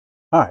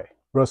Hi,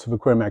 Russ of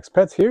Aquarimax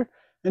Pets here,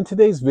 and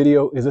today's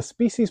video is a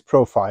species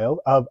profile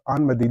of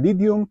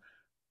Armadillidium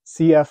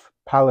cf.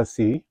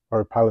 pallasii,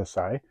 or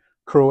pallasii,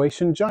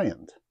 Croatian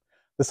Giant.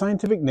 The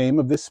scientific name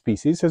of this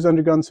species has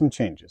undergone some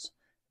changes.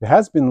 It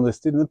has been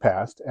listed in the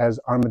past as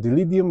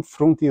Armadillidium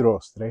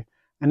frontirostre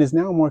and is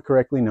now more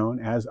correctly known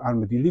as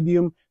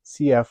Armadillidium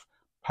cf.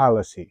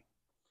 pallasii.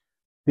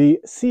 The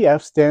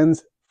CF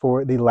stands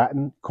for the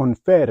Latin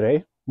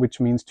conferre, which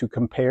means to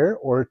compare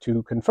or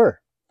to confer.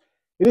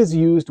 It is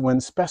used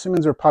when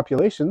specimens or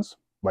populations,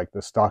 like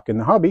the stock in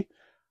the hobby,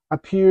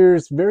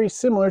 appears very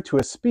similar to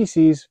a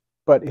species,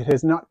 but it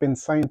has not been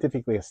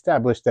scientifically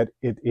established that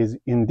it is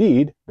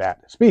indeed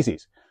that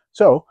species.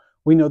 So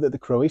we know that the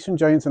Croatian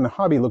giants in the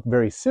hobby look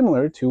very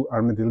similar to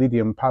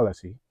Armadillidium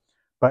pallasii,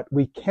 but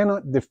we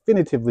cannot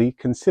definitively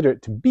consider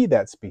it to be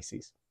that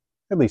species,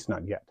 at least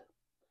not yet.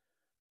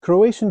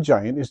 Croatian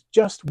giant is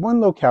just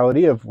one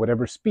locality of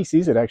whatever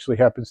species it actually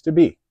happens to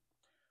be.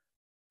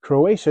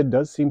 Croatia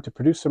does seem to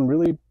produce some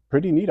really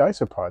pretty neat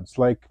isopods,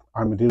 like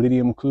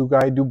Armadillidium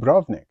klugai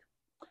dubrovnik.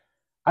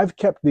 I've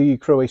kept the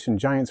Croatian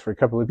giants for a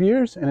couple of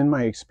years, and in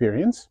my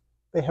experience,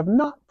 they have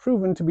not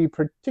proven to be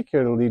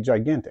particularly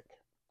gigantic.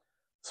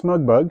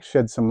 Smugbug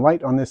shed some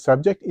light on this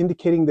subject,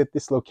 indicating that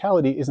this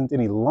locality isn't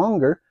any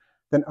longer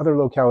than other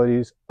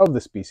localities of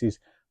the species,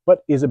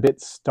 but is a bit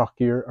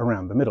stockier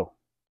around the middle.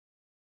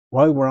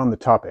 While we're on the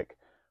topic,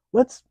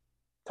 let's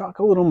talk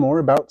a little more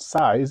about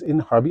size in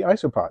hobby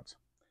isopods.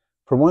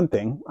 For one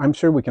thing, I'm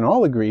sure we can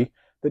all agree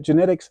that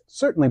genetics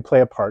certainly play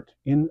a part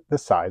in the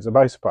size of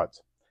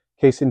isopods.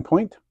 Case in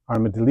point,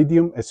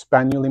 Armadillidium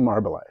espagnoli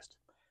marbleized.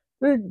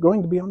 They're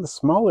going to be on the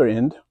smaller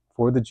end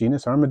for the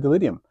genus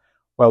Armadillidium,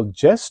 while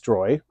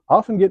gestroi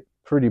often get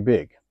pretty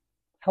big.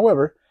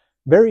 However,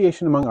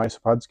 variation among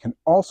isopods can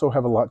also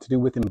have a lot to do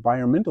with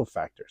environmental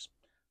factors,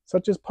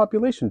 such as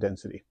population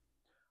density.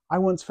 I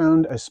once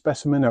found a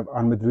specimen of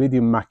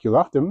Armadillidium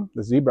maculatum,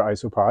 the zebra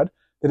isopod,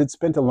 that had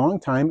spent a long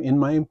time in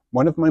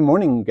one of my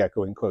morning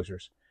gecko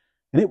enclosures,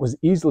 and it was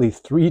easily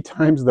 3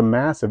 times the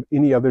mass of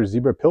any other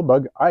zebra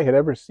pillbug I had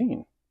ever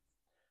seen.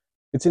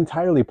 It's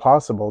entirely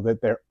possible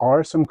that there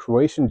are some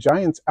Croatian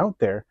giants out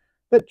there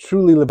that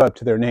truly live up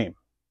to their name.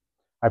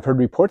 I've heard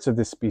reports of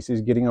this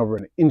species getting over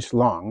an inch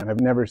long, and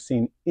I've never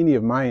seen any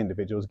of my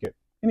individuals get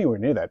anywhere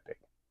near that big.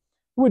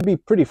 It would be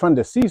pretty fun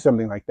to see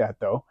something like that,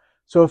 though.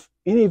 So if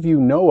any of you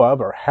know of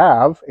or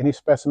have any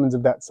specimens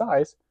of that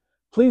size,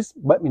 please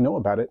let me know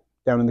about it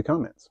down in the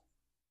comments.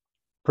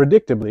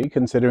 Predictably,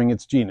 considering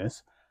its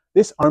genus,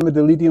 this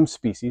Armadillidium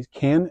species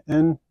can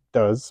and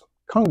does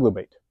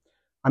conglobate.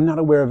 I'm not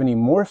aware of any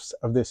morphs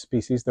of this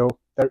species, though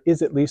there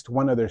is at least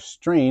one other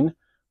strain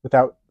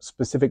without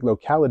specific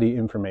locality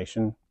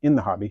information in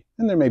the hobby,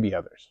 and there may be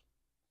others.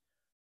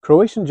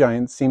 Croatian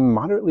giants seem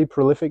moderately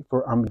prolific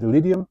for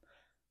Armadillidium.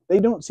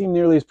 They don't seem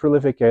nearly as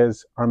prolific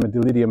as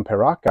Armadillidium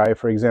paracai,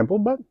 for example,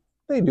 but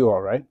they do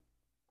all right.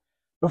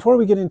 Before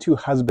we get into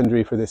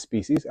husbandry for this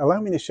species,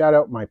 allow me to shout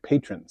out my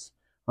patrons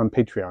on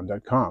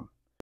patreon.com.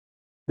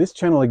 This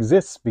channel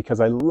exists because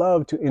I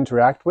love to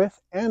interact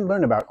with and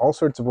learn about all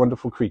sorts of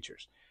wonderful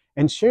creatures,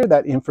 and share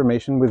that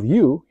information with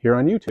you here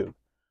on YouTube.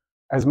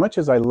 As much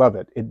as I love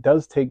it, it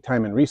does take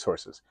time and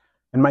resources,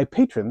 and my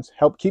patrons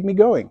help keep me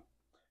going.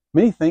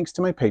 Many thanks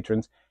to my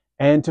patrons.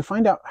 And to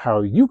find out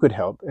how you could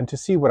help and to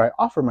see what I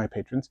offer my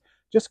patrons,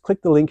 just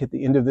click the link at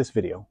the end of this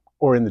video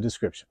or in the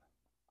description.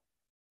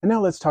 And now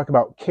let's talk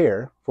about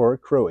care for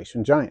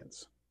Croatian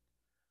giants.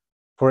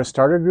 For a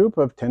starter group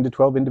of 10 to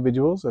 12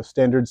 individuals, a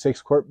standard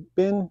 6-quart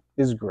bin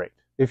is great.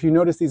 If you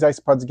notice these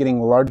isopods getting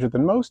larger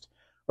than most,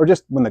 or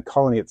just when the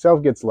colony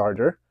itself gets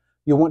larger,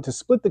 you'll want to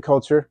split the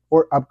culture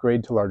or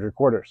upgrade to larger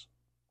quarters.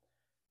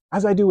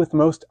 As I do with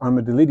most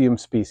Armadillidium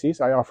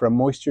species, I offer a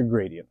moisture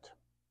gradient.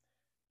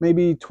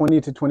 Maybe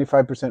 20 to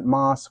 25%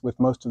 moss, with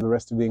most of the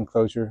rest of the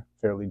enclosure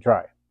fairly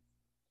dry.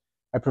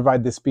 I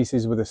provide this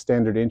species with a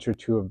standard inch or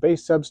 2 of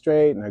base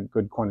substrate and a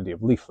good quantity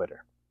of leaf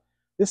litter.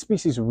 This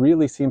species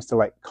really seems to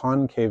like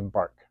concave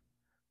bark.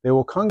 They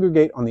will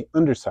congregate on the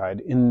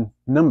underside in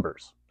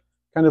numbers,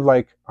 kind of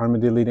like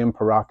Armadillidium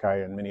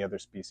paracai and many other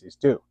species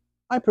do.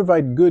 I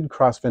provide good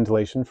cross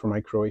ventilation for my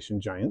Croatian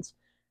giants,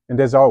 and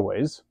as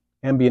always,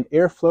 ambient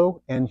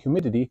airflow and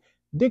humidity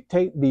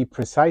dictate the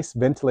precise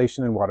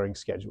ventilation and watering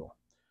schedule.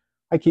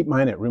 I keep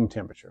mine at room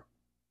temperature.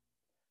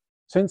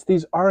 Since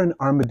these are an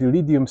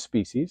Armadillidium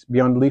species,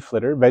 beyond leaf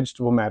litter,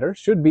 vegetable matter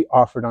should be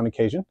offered on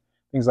occasion,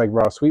 things like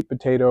raw sweet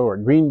potato or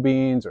green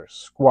beans or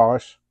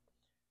squash,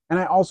 and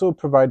I also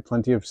provide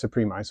plenty of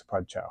supreme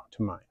isopod chow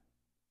to mine.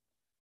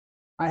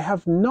 I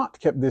have not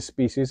kept this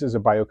species as a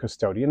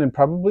biocustodian, and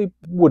probably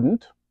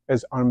wouldn't,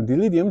 as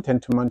Armadillidium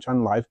tend to munch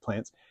on live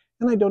plants,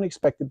 and I don't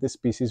expect that this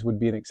species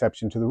would be an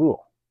exception to the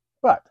rule.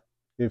 But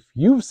if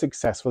you've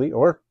successfully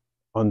or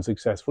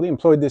unsuccessfully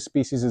employed this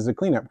species as a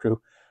cleanup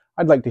crew,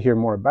 I'd like to hear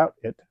more about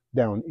it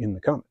down in the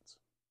comments.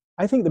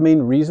 I think the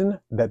main reason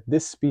that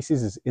this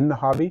species is in the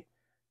hobby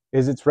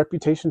is its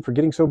reputation for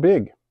getting so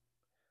big.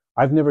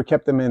 I've never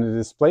kept them in a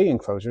display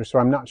enclosure, so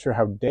I'm not sure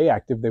how day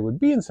active they would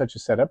be in such a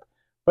setup,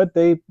 but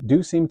they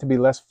do seem to be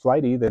less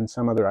flighty than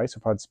some other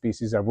isopod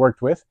species I've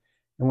worked with.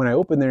 And when I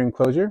open their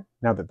enclosure,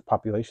 now that the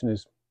population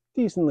is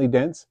decently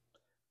dense,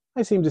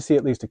 I seem to see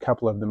at least a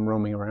couple of them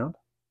roaming around.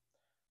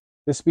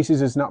 This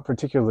species is not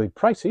particularly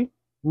pricey,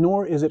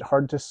 nor is it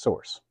hard to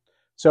source.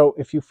 So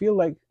if you feel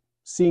like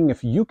seeing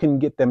if you can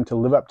get them to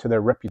live up to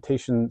their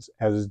reputations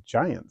as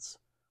giants,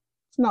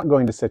 it's not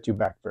going to set you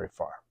back very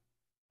far.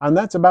 And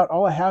that's about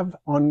all I have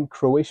on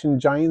Croatian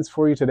giants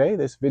for you today.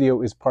 This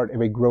video is part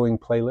of a growing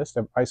playlist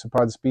of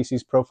isopod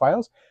species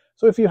profiles.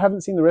 So if you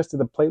haven't seen the rest of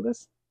the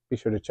playlist, be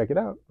sure to check it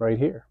out right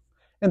here.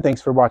 And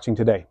thanks for watching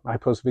today. I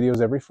post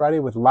videos every Friday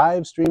with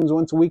live streams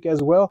once a week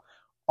as well,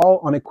 all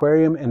on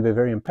aquarium and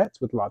vivarium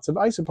pets with lots of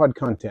isopod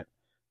content.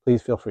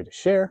 Please feel free to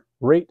share,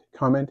 rate,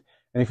 comment,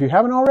 and if you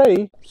haven't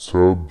already,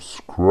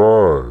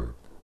 subscribe.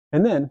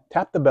 And then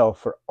tap the bell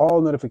for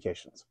all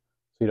notifications so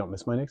you don't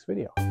miss my next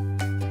video.